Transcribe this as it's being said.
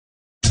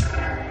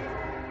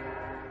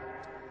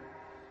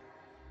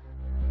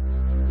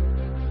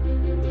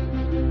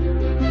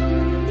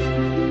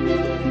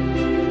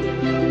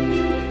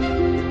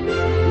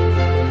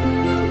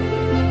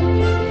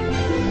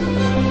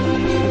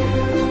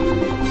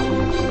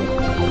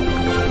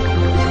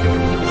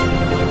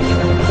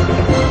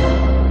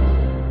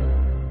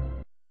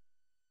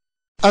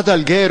Ad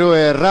Alghero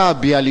è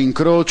rabbia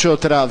all'incrocio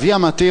tra via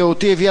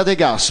Matteotti e via De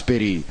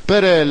Gasperi.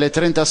 Per le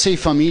 36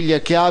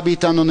 famiglie che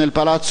abitano nel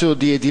palazzo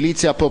di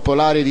edilizia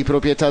popolare di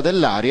proprietà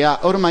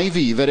dell'area, ormai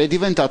vivere è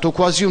diventato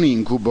quasi un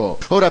incubo.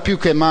 Ora più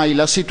che mai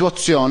la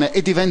situazione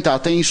è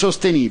diventata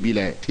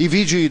insostenibile. I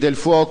vigili del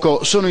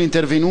fuoco sono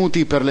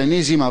intervenuti per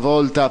l'ennesima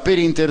volta per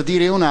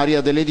interdire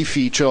un'area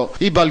dell'edificio.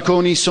 I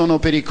balconi sono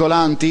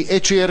pericolanti e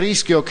c'è il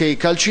rischio che i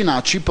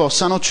calcinacci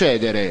possano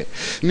cedere.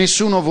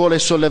 Nessuno vuole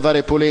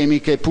sollevare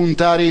polemiche,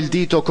 puntare il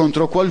dito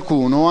contro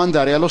qualcuno o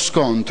andare allo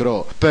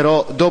scontro.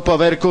 Però, dopo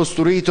aver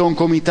costruito un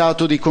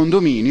comitato di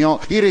condominio,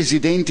 i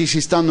residenti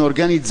si stanno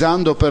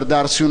organizzando per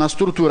darsi una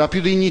struttura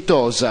più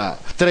dignitosa.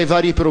 Tra i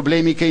vari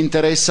problemi che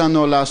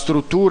interessano la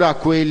struttura,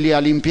 quelli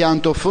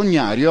all'impianto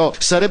fognario,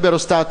 sarebbero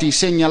stati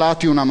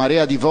segnalati una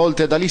marea di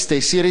volte dagli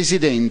stessi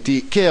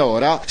residenti, che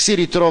ora si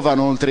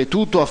ritrovano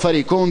oltretutto a fare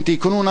i conti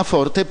con una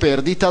forte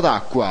perdita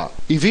d'acqua.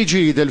 I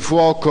vigili del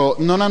fuoco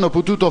non hanno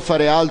potuto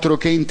fare altro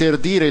che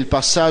interdire il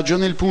passaggio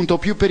nel punto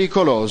più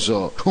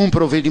pericoloso, un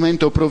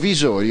provvedimento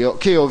provvisorio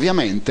che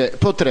ovviamente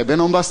potrebbe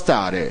non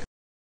bastare.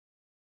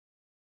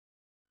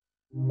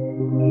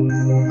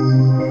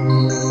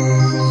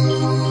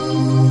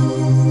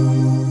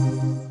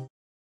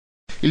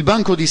 Il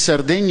Banco di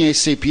Sardegna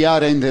SpA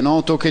rende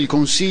noto che il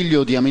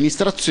Consiglio di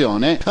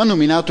amministrazione ha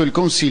nominato il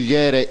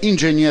consigliere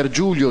Ingegner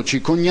Giulio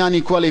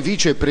Cicognani quale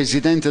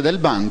vicepresidente del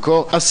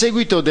banco a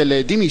seguito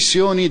delle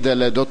dimissioni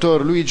del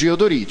dottor Luigi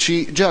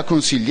Odorici, già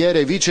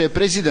consigliere e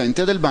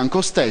vicepresidente del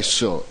banco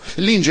stesso.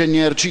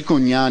 L'ingegner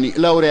Cicognani,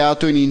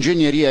 laureato in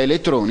ingegneria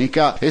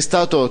elettronica, è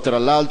stato tra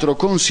l'altro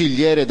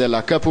consigliere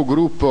della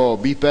capogruppo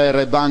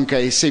BPR Banca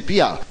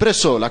SpA,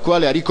 presso la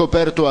quale ha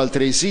ricoperto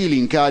altresì gli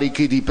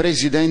incarichi di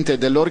presidente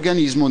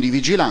dell'organismo di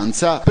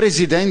vigilanza,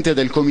 presidente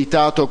del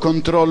Comitato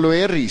Controllo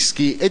e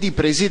Rischi e di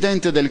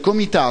presidente del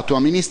Comitato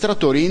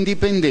Amministratori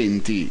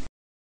Indipendenti.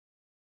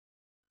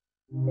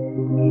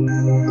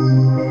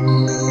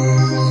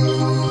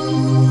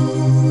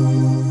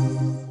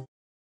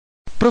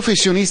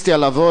 Professionisti al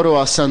lavoro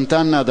a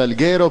Sant'Anna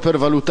d'Alghero per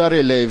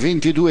valutare le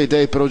 22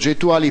 idee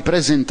progettuali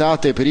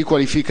presentate per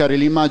riqualificare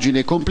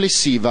l'immagine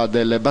complessiva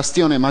del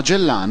Bastione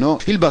Magellano,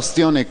 il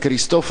Bastione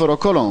Cristoforo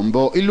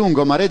Colombo, il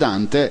Lungomare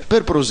Dante,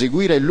 per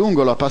proseguire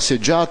lungo la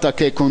passeggiata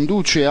che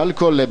conduce al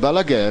Colle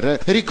Balaguer,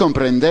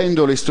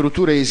 ricomprendendo le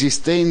strutture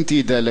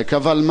esistenti del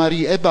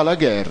Cavalmarie e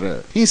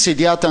Balaguer.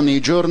 Insediata nei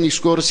giorni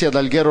scorsi ad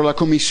Alghero la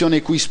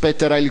commissione cui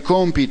spetterà il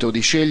compito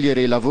di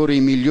scegliere i lavori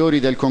migliori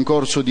del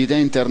concorso di idee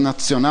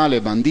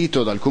internazionale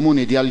bandito dal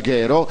comune di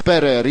Alghero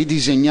per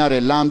ridisegnare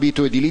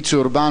l'ambito edilizio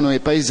urbano e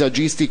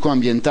paesaggistico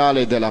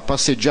ambientale della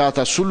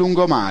passeggiata sul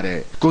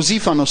lungomare. Così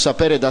fanno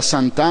sapere da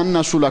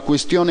Sant'Anna sulla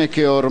questione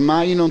che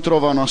ormai non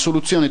trova una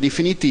soluzione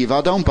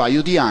definitiva da un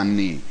paio di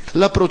anni.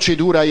 La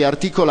procedura è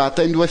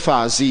articolata in due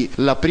fasi.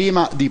 La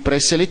prima, di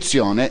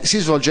preselezione, si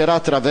svolgerà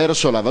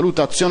attraverso la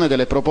valutazione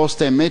delle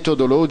proposte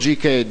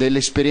metodologiche e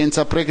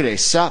dell'esperienza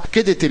pregressa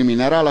che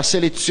determinerà la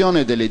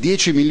selezione delle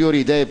 10 migliori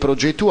idee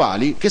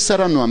progettuali che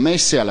saranno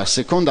ammesse alla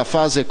seconda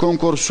fase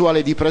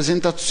concorsuale di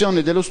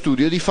presentazione dello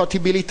studio di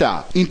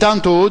fattibilità.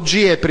 Intanto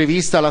oggi è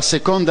prevista la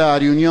seconda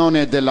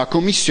riunione della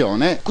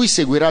Commissione, cui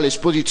seguirà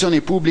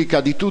l'esposizione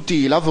pubblica di tutti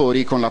i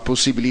lavori con la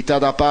possibilità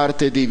da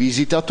parte dei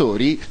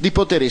visitatori di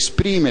poter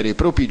esprimere i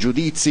propri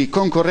giudizi,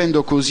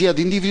 concorrendo così ad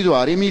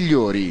individuare i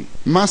migliori.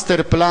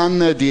 Master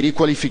plan di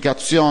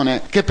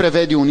riqualificazione che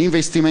prevede un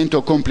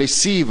investimento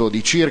complessivo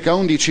di circa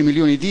 11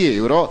 milioni di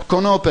euro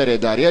con opere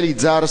da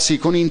realizzarsi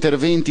con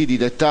interventi di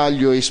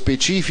dettaglio e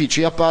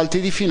specifici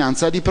appalti di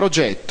finanza di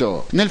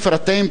progetto. Nel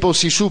frattempo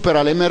si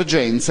supera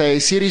l'emergenza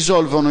e si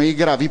risolvono i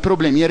gravi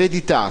problemi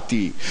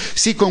ereditati.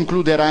 Si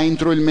concluderà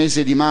entro il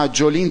mese di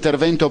maggio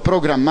l'intervento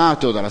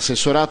programmato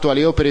dall'assessorato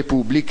alle opere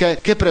pubbliche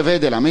che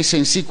prevede la messa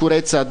in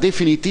sicurezza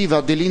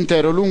definitiva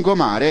dell'intero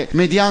lungomare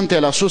mediante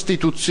la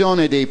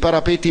sostituzione dei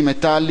parapetti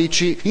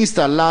metallici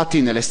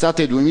installati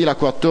nell'estate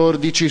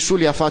 2014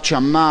 sugli affacci a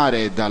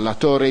mare dalla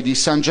torre di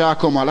San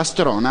Giacomo alla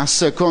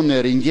Stronas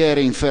con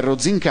ringhiere in ferro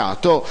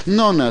zincato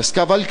non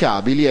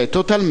scavalcabili e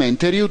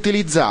totalmente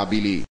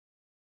riutilizzabili.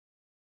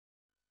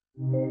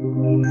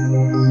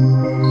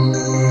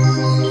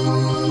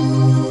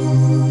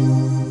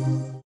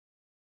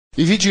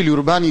 I vigili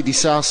urbani di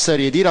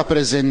Sassari ed i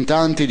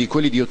rappresentanti di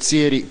quelli di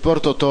Ozieri,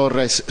 Porto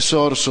Torres,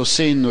 Sorso,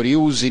 Sennori,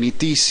 Usini,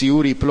 Tissi,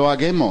 Uri,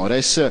 Ploaghe e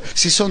Mores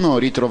si sono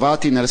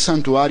ritrovati nel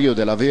santuario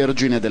della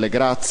Vergine delle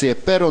Grazie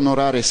per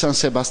onorare San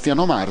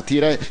Sebastiano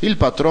Martire, il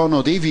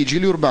patrono dei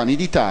vigili urbani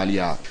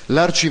d'Italia.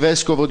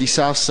 L'arcivescovo di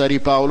Sassari,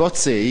 Paolo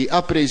Azzei,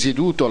 ha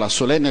presieduto la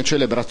solenne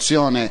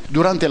celebrazione,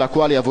 durante la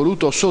quale ha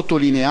voluto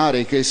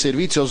sottolineare che il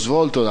servizio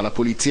svolto dalla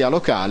polizia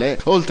locale,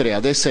 oltre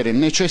ad essere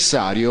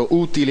necessario,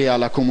 utile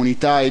alla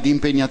comunità e ed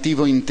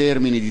impegnativo in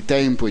termini di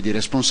tempo e di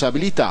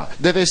responsabilità,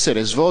 deve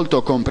essere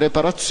svolto con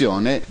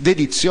preparazione,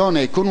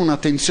 dedizione e con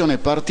un'attenzione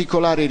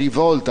particolare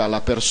rivolta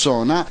alla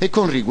persona e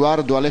con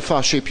riguardo alle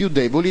fasce più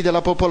deboli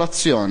della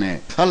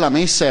popolazione. Alla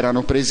messa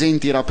erano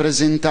presenti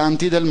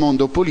rappresentanti del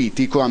mondo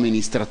politico,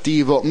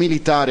 amministrativo,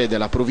 militare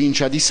della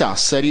provincia di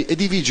Sassari e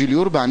di vigili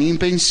urbani in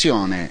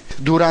pensione.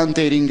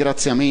 Durante i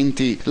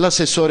ringraziamenti,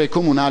 l'assessore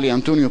comunale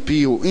Antonio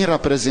Piu, in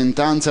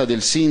rappresentanza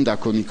del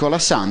sindaco Nicola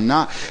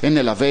Sanna e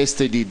nella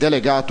veste di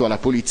delegato alla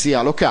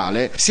polizia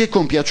locale, si è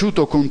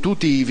compiaciuto con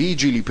tutti i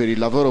vigili per il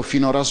lavoro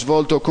finora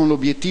svolto con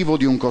l'obiettivo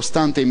di un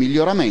costante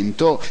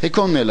miglioramento e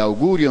con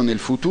l'augurio nel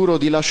futuro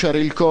di lasciare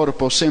il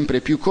corpo sempre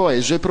più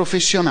coeso e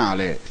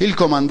professionale. Il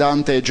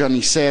comandante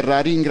Gianni Serra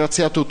ha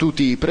ringraziato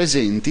tutti i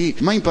presenti,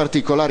 ma in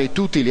particolare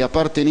tutti gli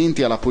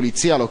appartenenti alla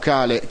polizia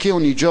locale che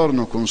ogni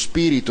giorno con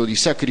spirito di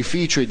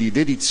sacrificio e di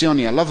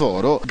dedizione al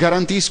lavoro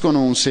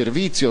garantiscono un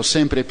servizio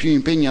sempre più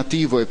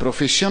impegnativo e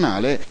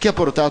professionale che ha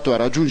portato al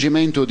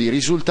raggiungimento di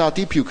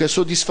risultati più che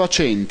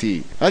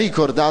soddisfacenti. Ha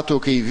ricordato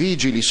che i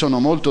vigili sono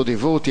molto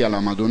devoti alla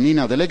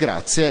Madonnina delle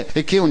Grazie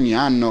e che ogni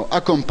anno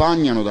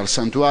accompagnano dal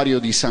santuario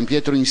di San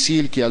Pietro in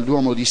Silchi al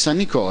Duomo di San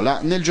Nicola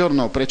nel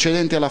giorno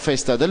precedente alla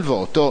festa del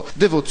voto,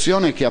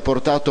 devozione che ha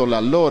portato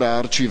l'allora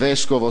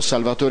arcivescovo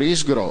Salvatore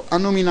Isgrò a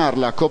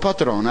nominarla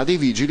copatrona dei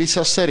vigili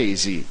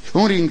sassaresi.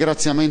 Un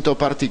ringraziamento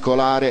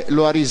particolare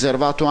lo ha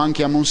riservato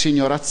anche a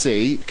Monsignor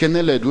Azzei, che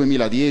nel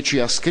 2010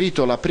 ha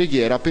scritto la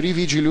preghiera per i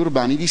vigili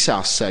urbani di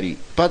Sassari.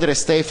 Padre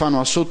Stefano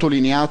ha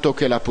sottolineato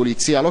che la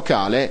polizia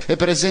locale è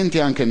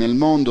presente anche nel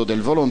mondo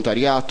del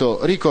volontariato,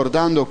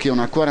 ricordando che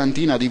una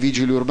quarantina di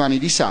vigili urbani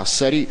di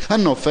Sassari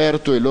hanno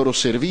offerto il loro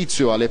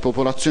servizio alle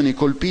popolazioni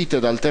colpite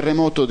dal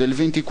terremoto del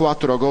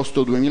 24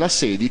 agosto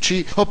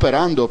 2016,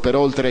 operando per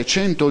oltre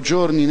 100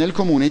 giorni nel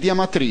comune di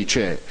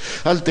Amatrice.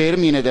 Al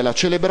termine della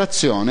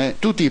celebrazione,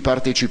 tutti i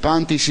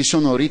partecipanti si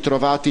sono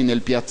ritrovati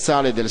nel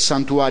piazzale del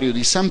santuario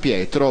di San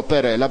Pietro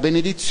per la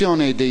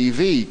benedizione dei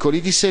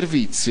veicoli di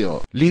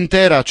servizio.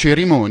 L'intera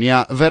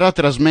cerimonia verrà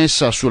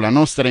trasmessa sulla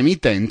nostra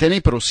emittente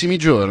nei prossimi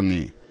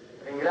giorni.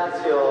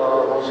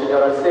 Ringrazio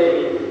Monsignor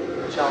Azzei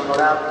che ci ha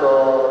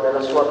onorato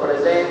della sua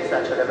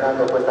presenza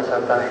celebrando questa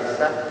Santa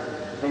Messa.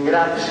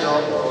 Ringrazio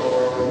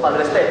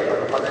Padre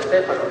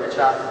Stefano che ci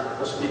ha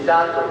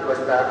ospitato in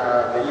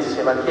questa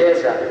bellissima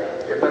chiesa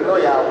che per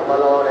noi ha un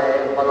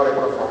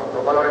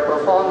valore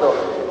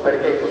profondo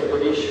perché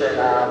custodisce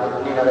la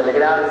Madonnina delle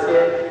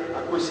Grazie a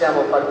cui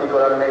siamo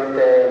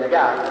particolarmente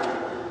legati.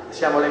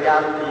 Siamo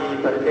legati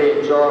perché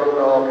il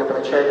giorno che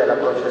precede la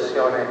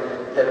processione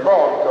del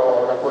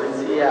voto la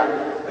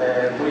polizia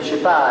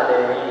municipale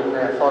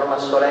in forma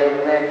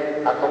solenne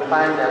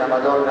accompagna la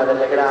Madonna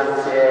delle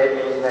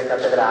Grazie in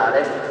cattedrale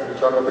il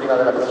giorno prima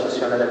della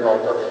processione del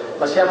voto,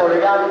 ma siamo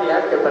legati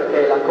anche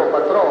perché è la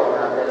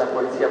copatrona della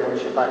polizia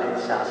municipale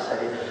di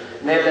Sassari.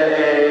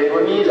 Nel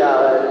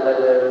 2000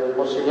 il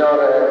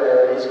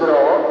Monsignor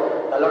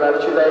Isgrò, allora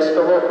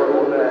arcivescovo, con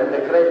un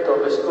decreto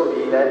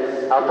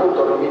vescovile ha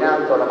appunto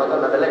nominato la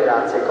Madonna delle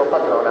Grazie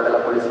copatrona della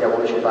polizia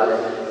municipale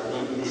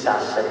di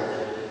Sassari.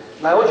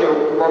 Ma oggi è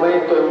un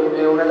momento,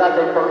 è una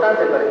data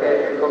importante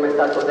perché, come è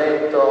stato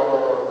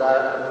detto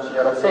dal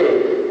Monsignor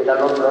Azzei e dal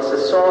nostro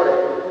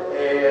assessore,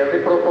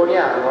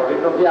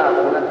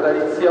 rinnoviamo una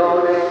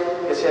tradizione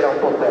che si era un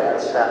po'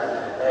 persa.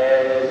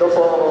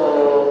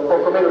 Dopo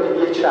poco meno di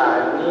 10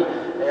 anni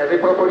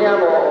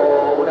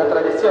riproponiamo una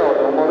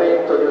tradizione, un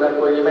momento di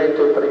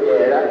raccoglimento in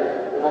preghiera,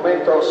 un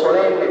momento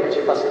solenne che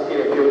ci fa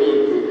sentire più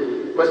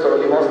uniti. Questo lo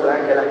dimostra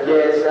anche la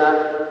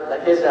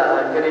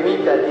Chiesa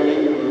gremita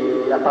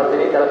di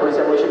appartenenti alla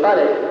Polizia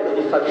Municipale e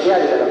di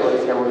familiari della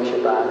Polizia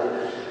Municipale.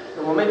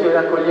 Un momento di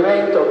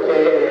raccoglimento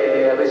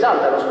che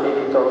risalta lo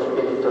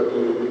spirito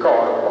di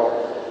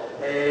corpo.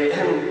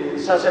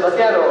 San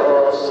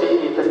Sebastiano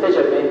si festeggia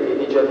il 20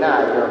 di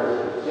gennaio.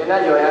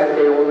 Gennaio è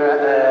anche un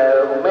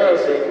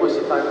mese in cui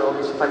si fanno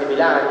i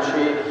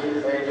bilanci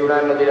di un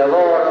anno di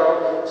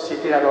lavoro, si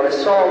tirano le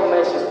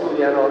somme, si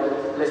studiano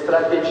le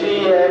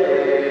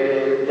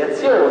strategie, le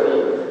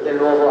azioni del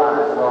nuovo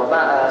anno,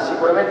 ma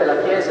sicuramente la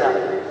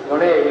Chiesa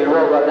non è il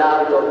luogo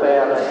adatto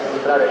per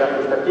illustrare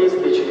dati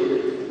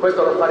statistici,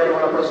 questo lo faremo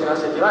la prossima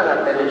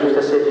settimana nelle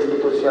giuste sedi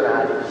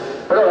istituzionali,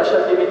 però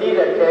lasciatemi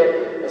dire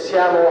che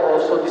siamo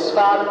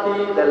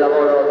soddisfatti del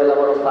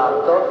lavoro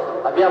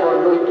fatto, abbiamo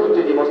noi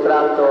tutti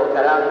dimostrato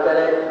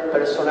carattere,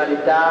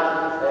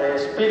 personalità,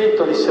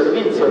 spirito di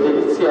servizio,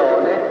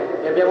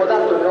 dedizione e abbiamo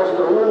dato il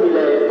nostro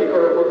umile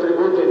piccolo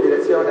contributo in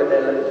direzione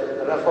del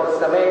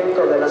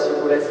rafforzamento della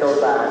sicurezza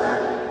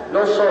urbana,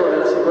 non solo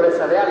della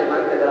sicurezza reale ma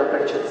anche della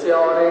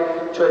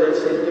percezione, cioè del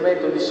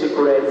sentimento di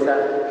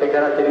sicurezza che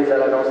caratterizza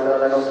la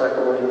nostra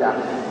comunità.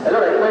 E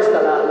allora è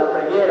questa la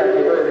preghiera che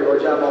noi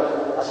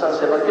rivolgiamo a San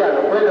Sebastiano,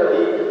 quella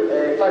di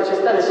farci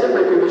stare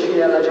sempre più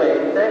vicini alla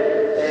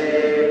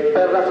gente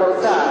per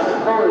rafforzare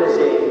con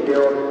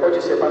l'esempio, oggi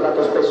si è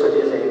parlato spesso di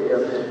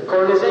esempio,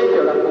 con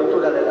l'esempio la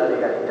cultura della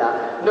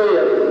legalità. Noi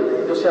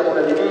indossiamo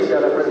una divisa,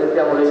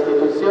 rappresentiamo le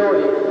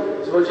istituzioni,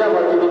 svolgiamo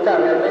attività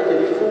realmente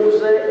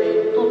diffuse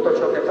e in tutti tutto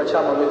ciò che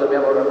facciamo noi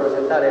dobbiamo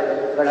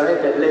rappresentare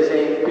veramente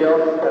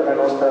l'esempio per la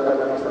nostra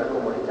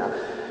comunità.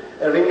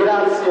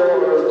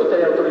 Ringrazio tutte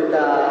le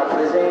autorità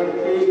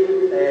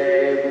presenti,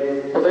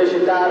 potrei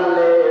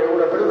citarle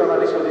una per una ma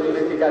rischio di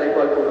dimenticare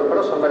qualcuno,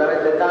 però sono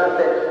veramente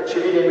tante,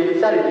 civili e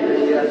militari, li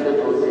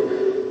ringrazio tutti.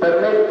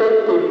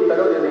 Permettetemi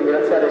però di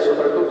ringraziare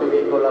soprattutto i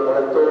miei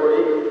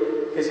collaboratori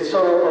che si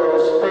sono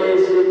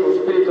spesi con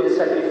spirito di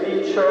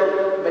sacrificio,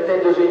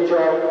 mettendosi in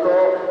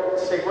gioco,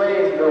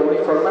 seguendo,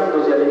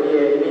 uniformandosi ai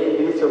miei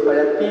indirizzi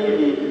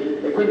operativi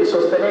e quindi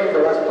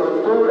sostenendo la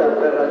struttura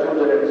per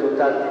raggiungere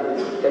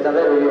risultati che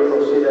davvero io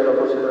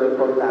considero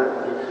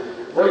importanti.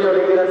 Voglio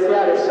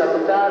ringraziare e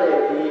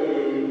salutare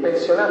i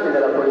pensionati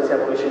della Polizia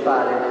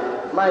Municipale,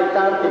 mai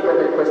tanti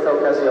come in questa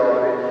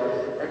occasione.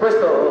 E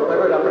questo per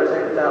noi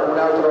rappresenta un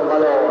altro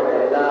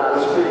valore,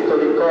 lo spirito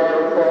di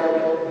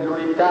corpo,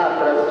 l'unità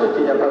tra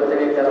tutti gli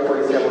appartenenti alla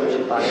Polizia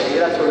Municipale.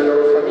 Ringrazio le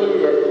loro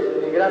famiglie,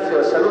 ringrazio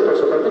e saluto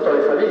soprattutto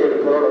le famiglie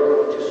di coloro che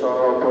non ci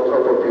sono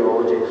purtroppo più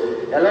oggi.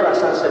 E allora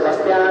San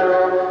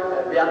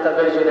Sebastiano, Beata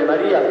Vergine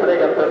Maria,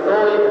 prega per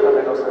noi e per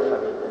le nostre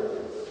famiglie.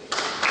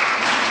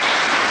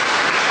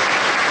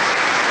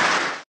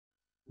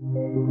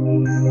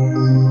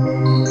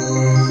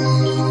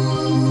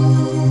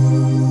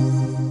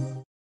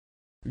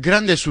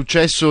 Grande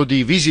successo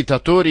di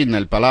visitatori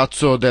nel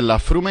Palazzo della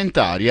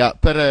Frumentaria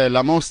per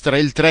la mostra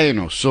Il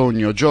Treno,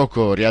 Sogno,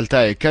 Gioco,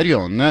 Realtà e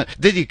Carillon,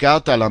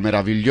 dedicata alla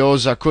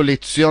meravigliosa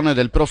collezione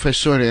del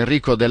professore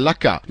Enrico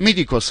Dell'H,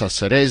 medico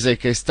sassarese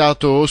che è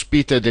stato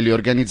ospite degli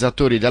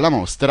organizzatori della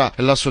mostra,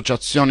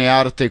 l'Associazione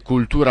Arte e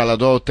Cultura La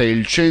Dote e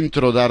il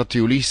Centro d'Arte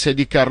Ulisse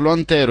di Carlo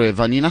Antero e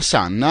Vanina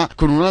Sanna,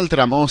 con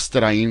un'altra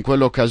mostra in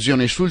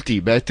quell'occasione sul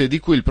Tibet di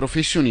cui il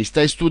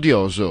professionista è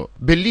studioso.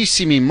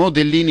 Bellissimi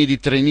modellini di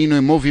trenino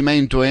in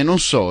movimento e non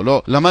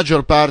solo, la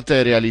maggior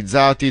parte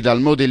realizzati dal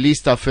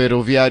modellista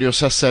ferroviario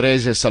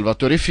sassarese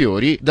Salvatore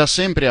Fiori, da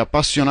sempre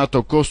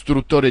appassionato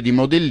costruttore di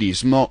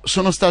modellismo,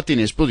 sono stati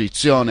in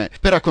esposizione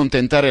per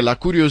accontentare la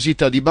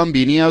curiosità di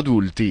bambini e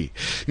adulti.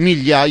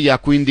 Migliaia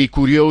quindi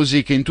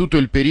curiosi che in tutto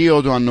il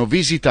periodo hanno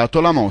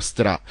visitato la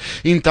mostra.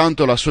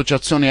 Intanto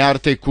l'Associazione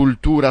Arte e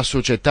Cultura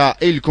Società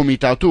e il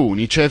Comitato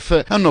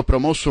Unicef hanno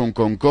promosso un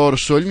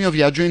concorso Il mio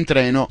viaggio in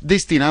treno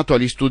destinato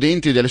agli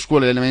studenti delle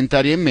scuole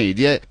elementari e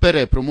medie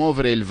per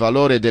promuovere il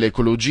valore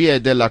dell'ecologia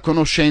e della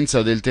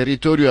conoscenza del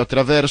territorio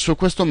attraverso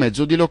questo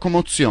mezzo di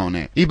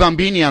locomozione. I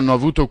bambini hanno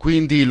avuto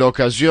quindi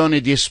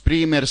l'occasione di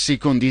esprimersi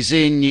con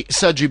disegni,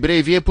 saggi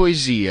brevi e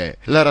poesie.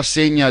 La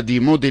rassegna di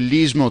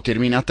modellismo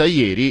terminata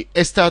ieri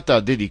è stata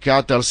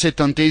dedicata al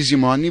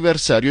 70°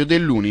 anniversario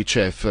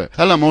dell'Unicef.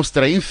 Alla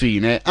mostra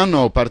infine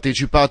hanno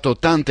partecipato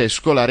tante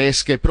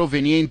scolaresche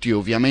provenienti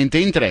ovviamente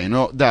in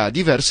treno da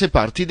diverse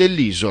parti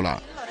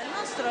dell'isola.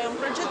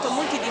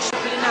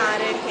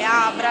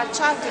 Ha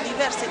abbracciato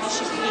diverse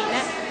discipline,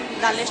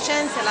 dalle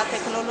scienze alla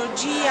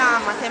tecnologia,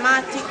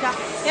 matematica,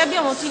 e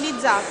abbiamo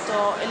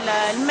utilizzato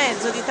il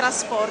mezzo di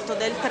trasporto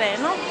del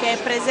treno, che è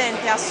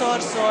presente a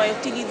Sorso e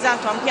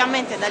utilizzato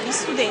ampiamente dagli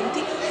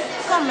studenti,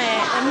 come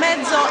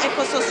mezzo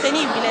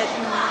ecosostenibile,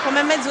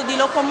 come mezzo di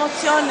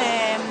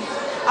locomozione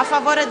a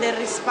favore del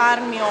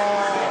risparmio,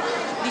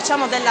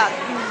 diciamo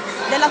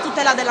della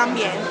tutela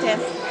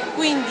dell'ambiente.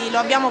 Quindi lo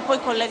abbiamo poi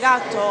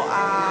collegato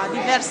a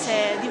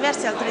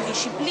diverse altre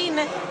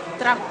discipline,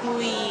 tra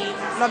cui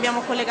lo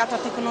abbiamo collegato a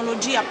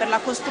tecnologia per la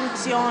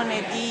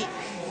costruzione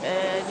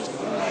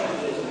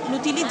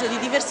l'utilizzo di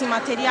diversi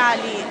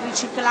materiali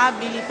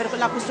riciclabili per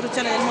la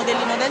costruzione del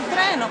modellino del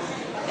treno,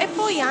 e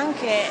poi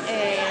anche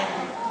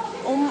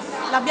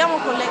l'abbiamo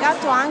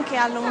collegato anche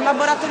a un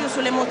laboratorio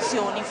sulle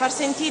emozioni, far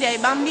sentire ai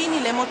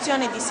bambini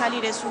l'emozione di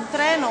salire sul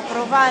treno,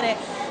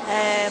 provare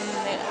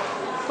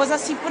cosa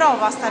si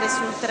prova a stare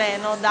sul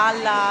treno,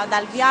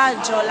 dal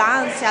viaggio,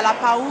 l'ansia, la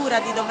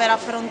paura di dover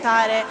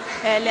affrontare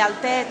le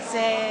altezze,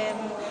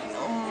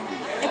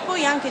 e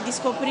poi anche di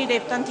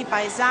scoprire tanti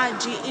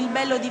paesaggi, il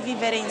bello di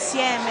vivere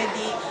insieme,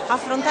 di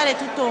affrontare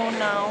tutto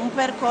un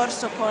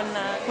percorso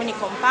con i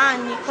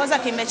compagni, cosa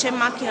che invece in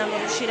macchina non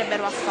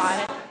riuscirebbero a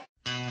fare.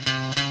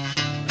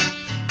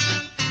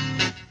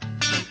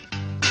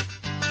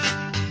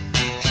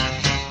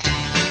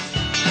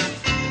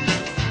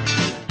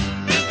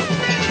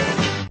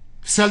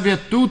 Salve a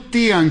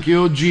tutti, anche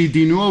oggi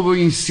di nuovo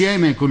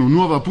insieme con un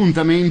nuovo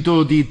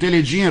appuntamento di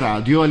Telegin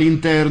Radio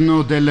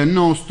all'interno del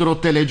nostro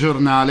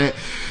telegiornale.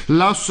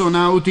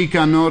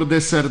 L'Assonautica Nord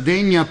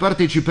Sardegna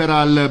parteciperà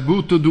al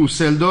Boot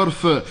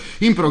Düsseldorf,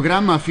 in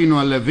programma fino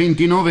al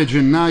 29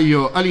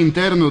 gennaio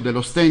all'interno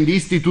dello stand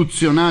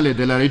istituzionale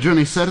della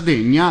Regione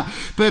Sardegna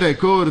per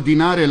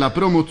coordinare la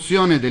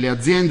promozione delle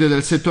aziende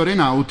del settore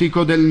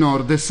nautico del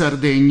Nord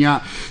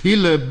Sardegna.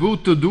 Il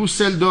Boot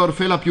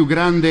Düsseldorf è la più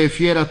grande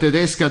fiera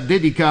tedesca dedicata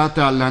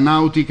dedicata alla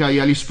nautica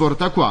e agli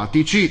sport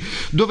acquatici,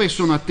 dove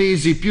sono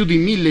attesi più di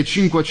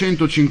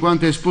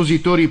 1550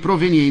 espositori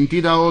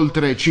provenienti da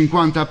oltre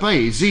 50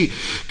 paesi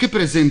che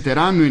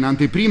presenteranno in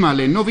anteprima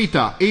le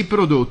novità e i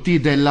prodotti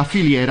della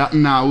filiera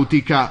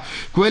nautica.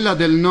 Quella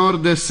del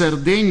Nord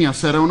Sardegna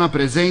sarà una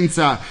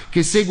presenza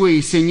che segue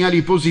i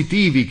segnali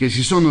positivi che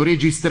si sono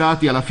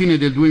registrati alla fine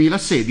del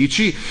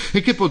 2016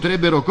 e che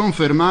potrebbero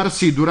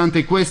confermarsi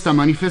durante questa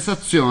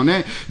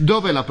manifestazione,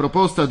 dove la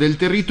proposta del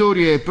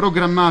territorio è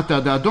programmata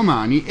da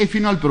domani e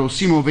fino al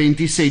prossimo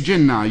 26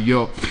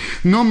 gennaio.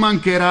 Non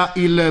mancherà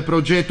il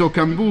progetto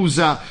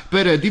Cambusa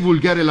per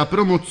divulgare la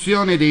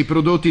promozione dei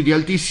prodotti di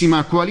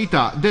altissima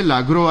qualità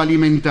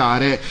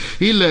dell'agroalimentare.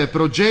 Il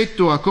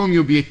progetto ha come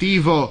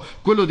obiettivo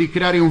quello di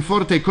creare un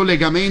forte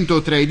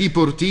collegamento tra i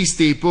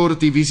diportisti e i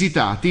porti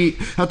visitati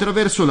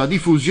attraverso la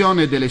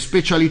diffusione delle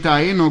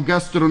specialità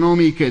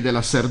enogastronomiche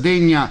della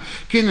Sardegna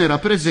che ne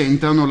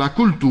rappresentano la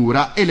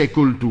cultura e le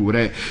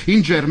colture.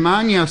 In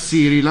Germania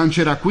si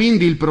rilancerà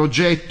quindi il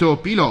progetto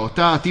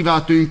pilota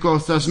attivato in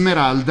Costa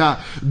Smeralda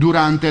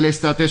durante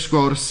l'estate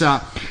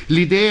scorsa.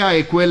 L'idea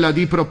è quella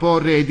di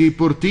proporre ai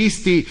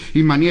diportisti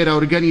in maniera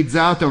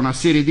organizzata una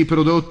serie di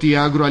prodotti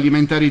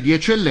agroalimentari di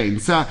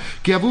eccellenza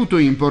che ha avuto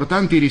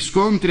importanti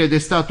riscontri ed è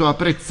stato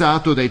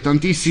apprezzato dai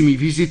tantissimi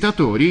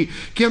visitatori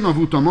che hanno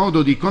avuto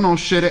modo di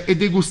conoscere e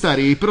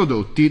degustare i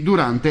prodotti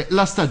durante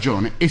la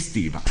stagione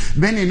estiva.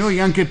 Bene, noi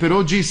anche per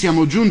oggi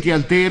siamo giunti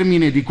al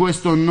termine di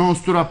questo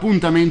nostro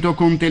appuntamento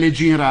con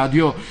Telegin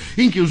Radio.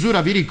 In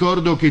chiusura vi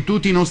ricordo che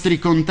tutti i nostri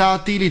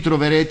contatti li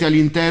troverete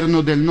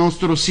all'interno del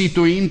nostro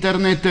sito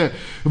internet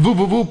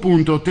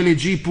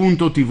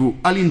www.teleg.tv,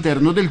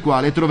 all'interno del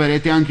quale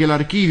troverete anche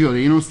l'archivio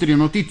dei nostri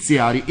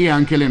notiziari e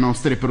anche le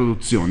nostre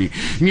produzioni.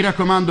 Mi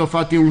raccomando,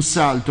 fate un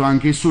salto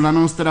anche sulla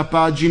nostra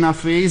pagina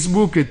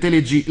Facebook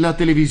Teleg, la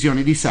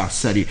televisione di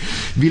Sassari.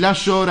 Vi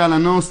lascio ora la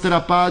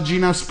nostra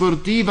pagina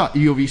sportiva,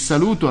 io vi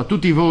saluto, a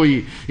tutti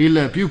voi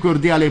il più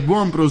cordiale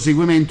buon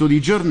proseguimento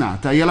di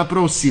giornata e alla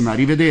prossima,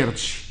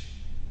 arrivederci.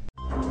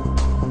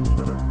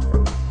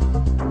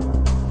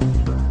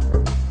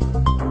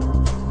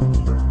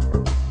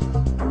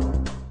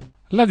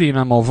 La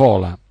Dinamo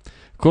vola.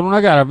 Con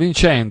una gara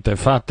vincente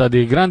fatta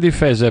di grandi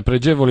difese e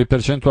pregevoli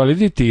percentuali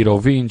di tiro,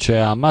 vince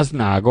a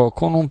Masnago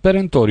con un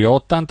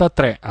perentorio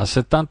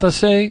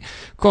 83-76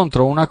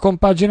 contro una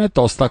compagine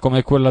tosta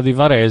come quella di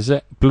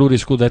Varese,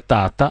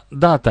 pluriscudettata,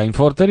 data in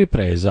forte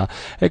ripresa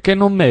e che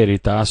non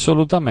merita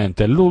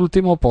assolutamente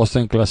l'ultimo posto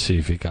in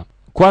classifica.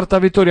 Quarta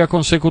vittoria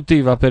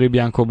consecutiva per i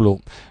biancoblù,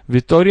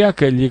 vittoria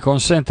che gli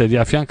consente di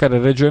affiancare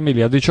Reggio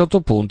Emilia a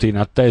 18 punti in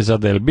attesa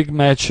del big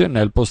match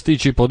nel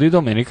posticipo di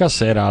domenica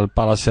sera al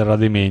Palaserra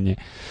di Migni.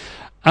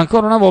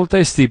 Ancora una volta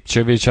è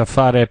Stipcevic a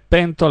fare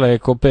pentole e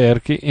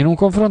coperchi in un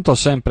confronto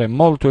sempre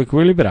molto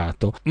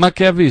equilibrato, ma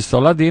che ha visto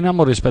la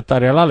Dinamo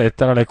rispettare alla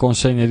lettera le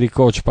consegne di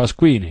coach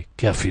Pasquini,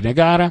 che a fine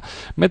gara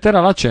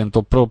metterà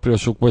l'accento proprio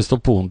su questo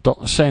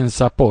punto,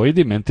 senza poi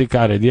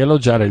dimenticare di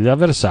elogiare gli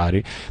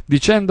avversari,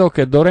 dicendo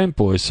che d'ora in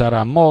poi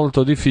sarà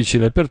molto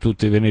difficile per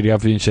tutti venire a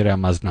vincere a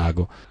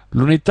Masnago.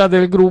 L'unità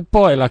del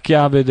gruppo è la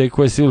chiave di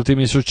questi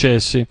ultimi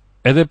successi.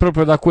 Ed è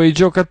proprio da quei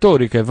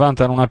giocatori che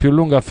vantano una più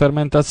lunga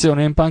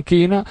fermentazione in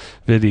panchina,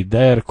 vedi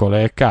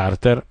D'Ercole e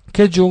Carter,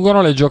 che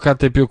giungono le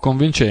giocate più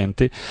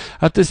convincenti,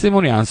 a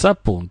testimonianza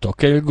appunto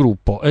che il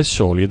gruppo è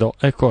solido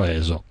e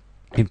coeso.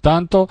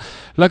 Intanto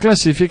la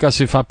classifica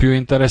si fa più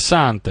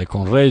interessante,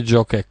 con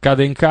Reggio che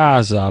cade in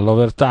casa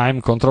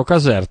all'overtime contro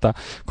Caserta,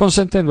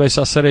 consentendo ai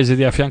sasseresi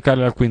di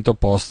affiancare al quinto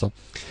posto.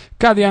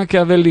 Cade anche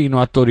Avellino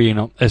a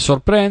Torino e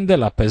sorprende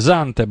la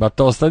pesante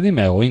batosta di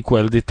Meo in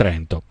quel di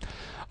Trento.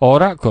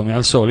 Ora, come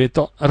al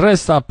solito,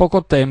 resta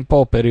poco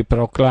tempo per i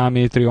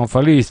proclami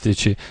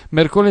trionfalistici.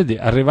 Mercoledì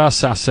arriva a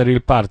Sassari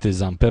il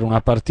Partizan per una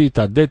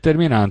partita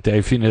determinante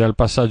ai fini del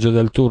passaggio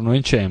del turno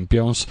in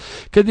Champions,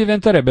 che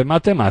diventerebbe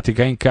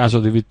matematica in caso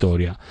di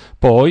vittoria.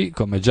 Poi,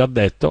 come già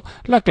detto,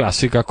 la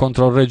classica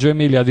contro il Reggio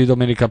Emilia di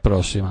domenica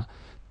prossima.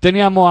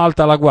 Teniamo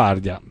alta la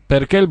guardia,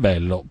 perché il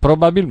bello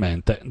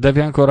probabilmente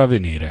deve ancora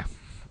venire.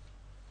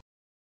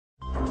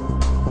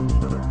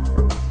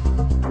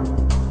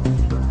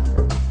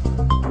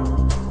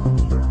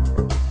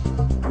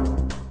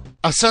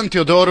 A San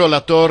Teodoro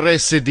la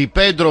Torres di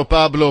Pedro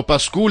Pablo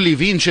Pasculli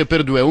vince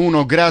per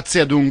 2-1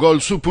 grazie ad un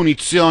gol su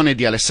punizione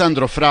di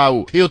Alessandro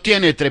Frau e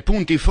ottiene 3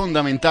 punti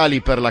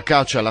fondamentali per la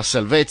caccia alla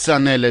salvezza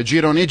nel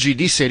girone G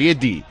di Serie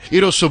D. I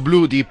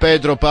rossoblù di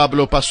Pedro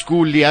Pablo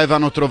Pasculli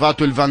avevano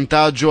trovato il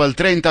vantaggio al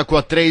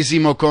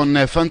 34esimo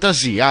con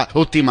fantasia,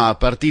 ottima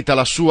partita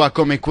la sua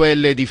come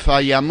quelle di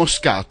Faia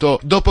Moscato,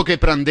 dopo che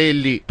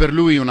Prandelli, per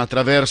lui una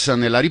traversa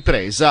nella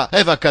ripresa,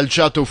 aveva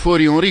calciato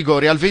fuori un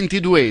rigore al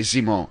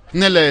 22esimo.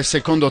 Nel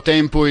secondo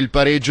tempo il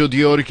pareggio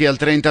di Orchi al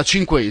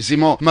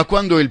 35esimo, ma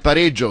quando il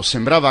pareggio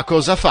sembrava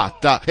cosa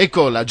fatta,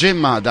 ecco la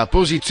gemma da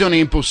posizione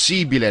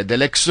impossibile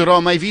dell'ex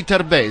Roma e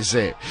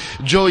Viterbese.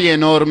 Gioia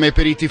enorme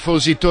per i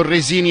tifosi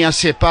torresini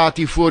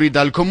assiepati fuori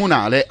dal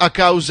comunale a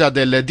causa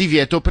del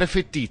divieto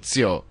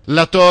prefettizio.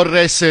 La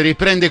Torres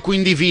riprende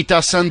quindi vita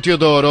a San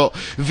Teodoro,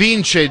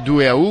 vince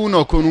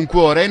 2-1 con un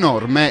cuore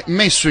enorme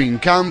messo in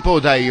campo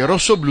dai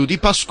rossoblù di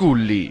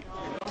Pasculli.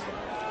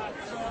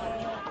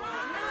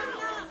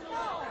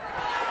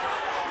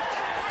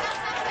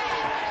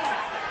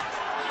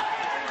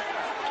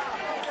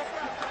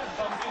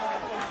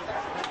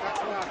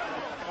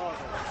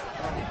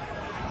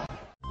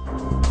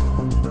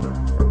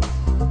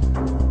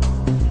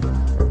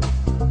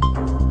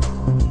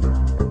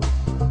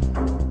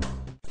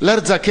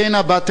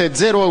 L'Arzachena batte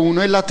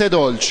 0-1 il Latte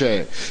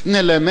Dolce.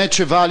 Nel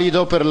match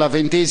valido per la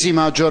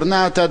 20ª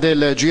giornata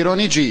del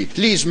Girone G,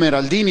 gli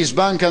Smeraldini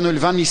sbancano il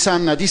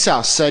Vannisanna di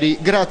Sassari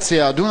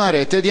grazie ad una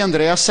rete di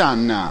Andrea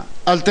Sanna.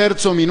 Al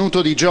terzo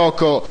minuto di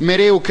gioco,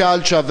 Mereu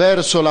calcia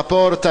verso la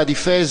porta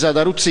difesa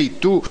da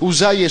Ruzzittu,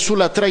 Usai è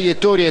sulla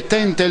traiettoria e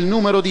tenta il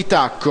numero di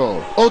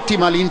tacco.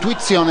 Ottima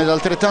l'intuizione ed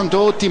altrettanto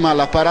ottima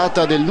la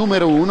parata del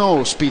numero 1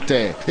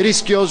 ospite.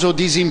 Rischioso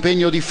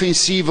disimpegno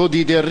difensivo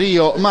di Del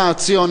Rio, ma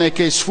azione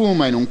che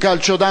sfuma in un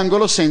calcio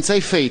d'angolo senza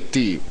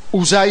effetti.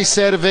 Usai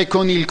serve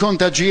con il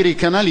contagiri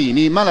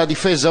Canalini, ma la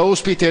difesa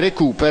ospite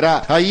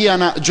recupera.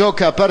 Aiana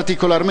gioca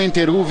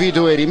particolarmente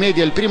ruvido e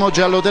rimedia il primo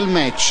giallo del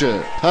match.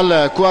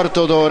 Al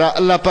quarto d'ora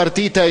la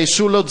partita è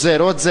sullo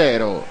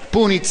 0-0.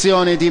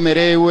 Punizione di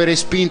Mereu e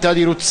respinta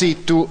di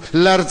Ruzzittu.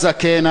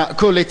 L'Arzachena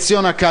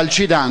colleziona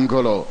calci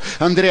d'angolo.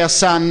 Andrea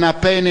Sanna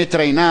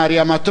penetra in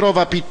aria ma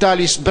trova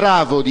Pittalis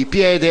bravo di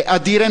piede a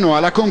dire no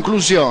alla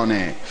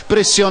conclusione.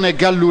 Pressione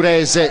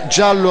gallurese,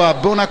 giallo a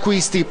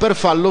Bonacquisti per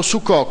fallo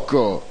su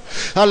Cocco.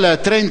 Al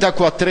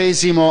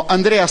 34esimo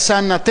Andrea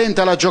Sanna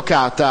tenta la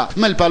giocata,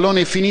 ma il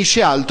pallone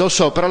finisce alto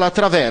sopra la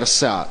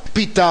traversa.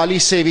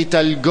 Pittalis evita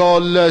il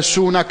gol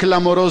su una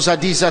clamorosa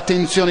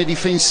disattenzione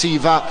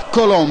difensiva.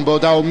 Colombo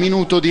dà un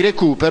minuto di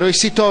recupero e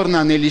si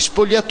torna negli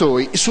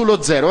spogliatoi sullo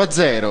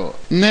 0-0.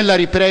 Nella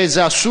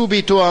ripresa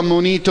subito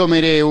ammonito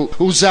Mereu,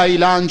 Usai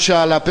lancia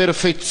alla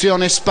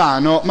perfezione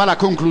Spano, ma la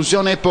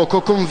conclusione è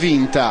poco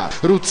convinta.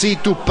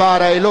 Ruzzittu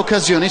para e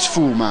l'occasione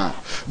sfuma.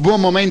 Buon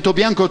momento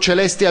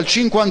biancoceleste al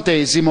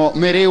 50esimo,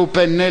 Mereu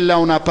pennella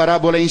una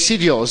parabola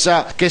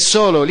insidiosa che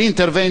solo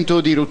l'intervento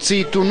di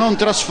Ruzzittu non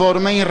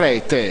trasforma in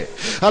rete.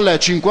 Al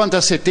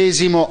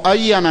 57esimo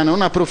Aiana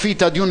non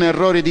approfitta di un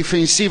errore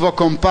difensivo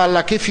con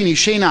palla che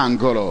finisce in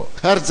angolo.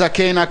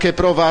 Arzachena che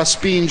prova a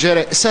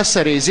spingere,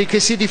 sassaresi che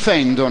si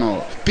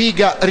difendono.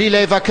 Piga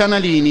rileva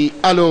Canalini,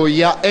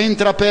 Aloia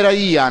entra per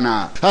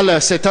Aiana. Al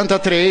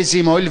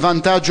 73esimo il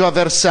vantaggio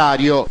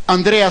avversario.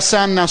 Andrea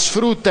Sanna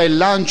sfrutta il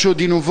lancio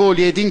di Nuvoli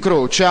ed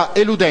incrocia,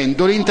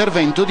 eludendo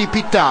l'intervento di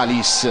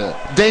Pittalis.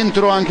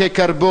 Dentro anche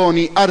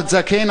Carboni,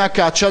 Arzachena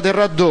caccia del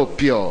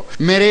raddoppio.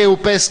 Mereu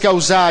pesca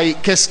Usai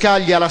che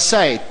scaglia la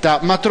saetta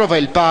ma trova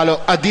il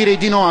palo a dire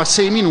di no a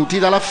 6 minuti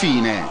dalla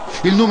fine.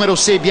 Il numero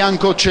 6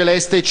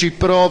 bianco-celeste ci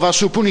prova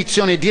su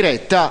punizione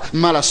diretta,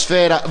 ma la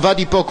sfera va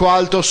di poco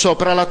alto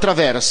sopra la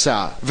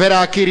traversa.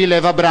 Veracchi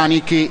rileva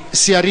Branichi,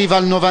 si arriva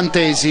al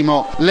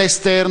 90esimo.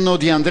 L'esterno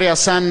di Andrea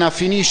Sanna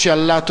finisce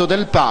al lato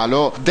del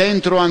palo,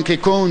 dentro anche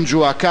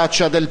Congiu a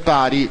caccia del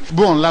pari.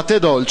 Buon Latte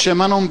Dolce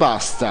ma non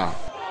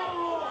basta.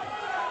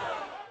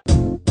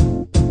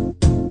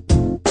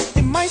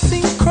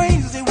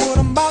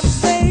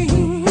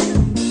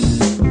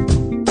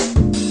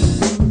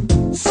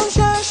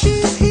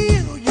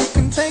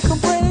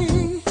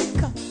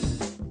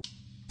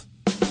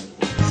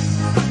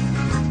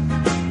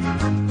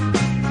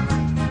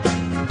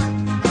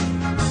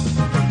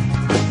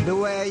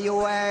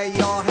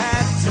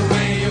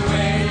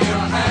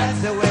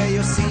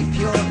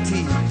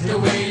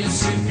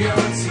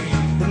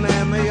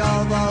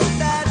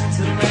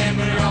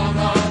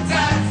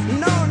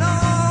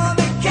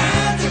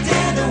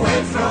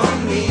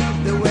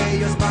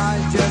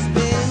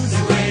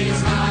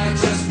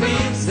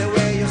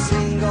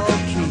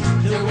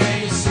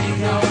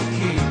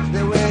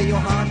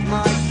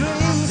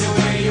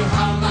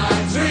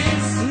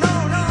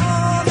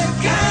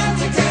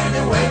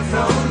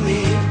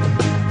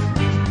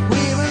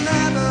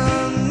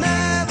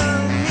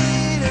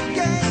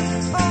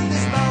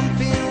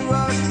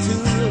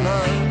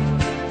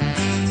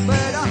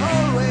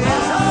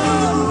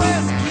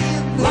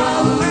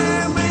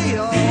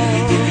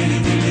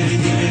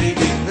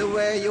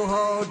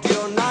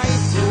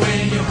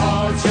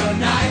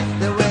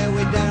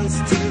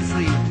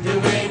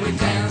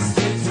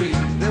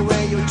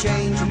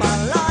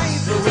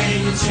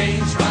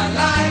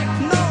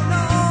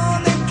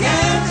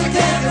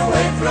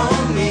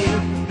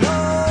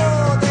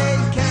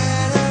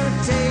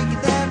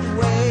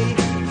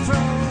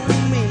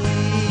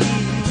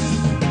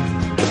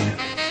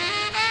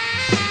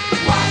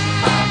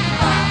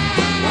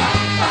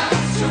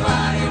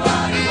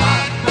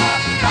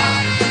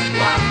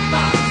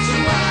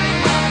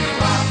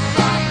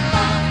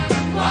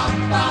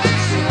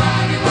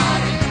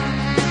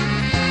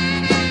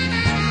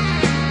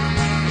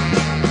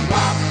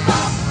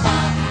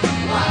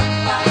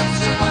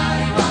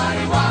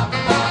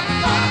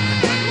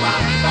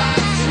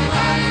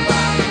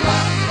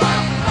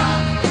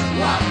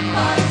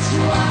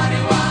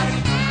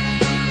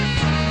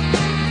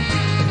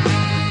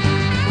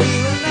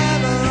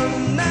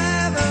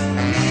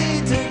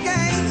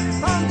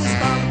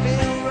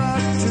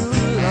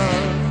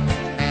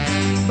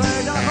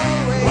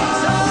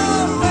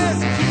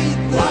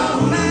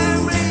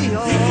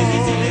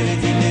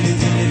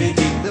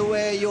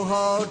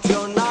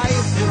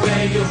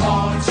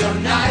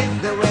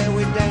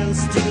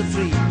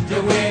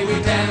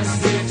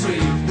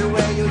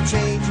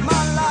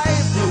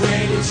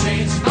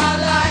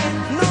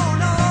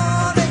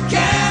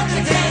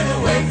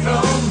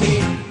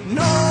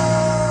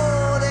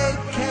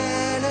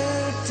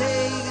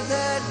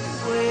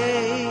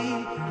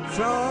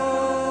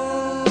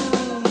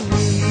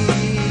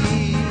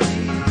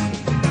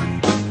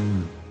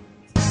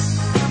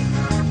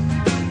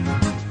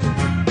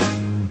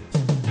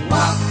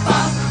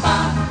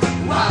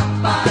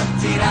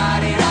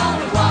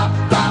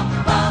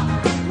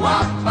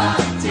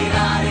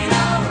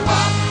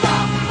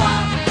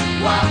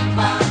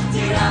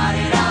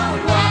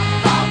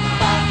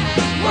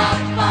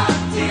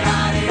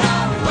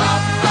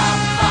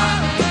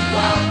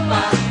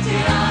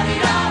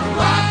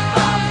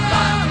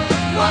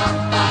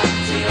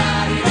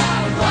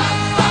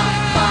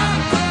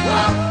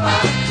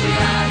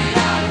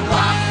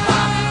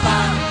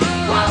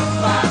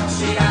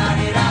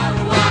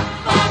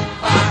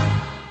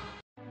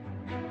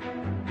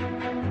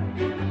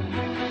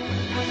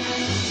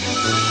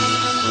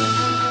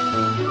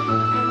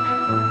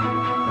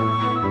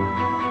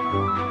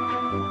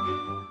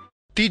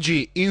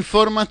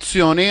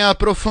 informazione e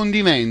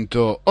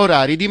approfondimento,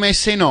 orari di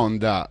messa in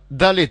onda,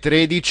 dalle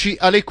 13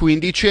 alle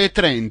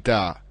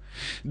 15:30,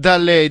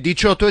 dalle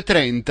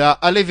 18:30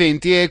 alle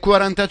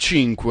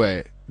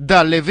 20:45,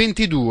 dalle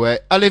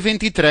 22 alle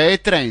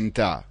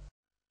 23:30.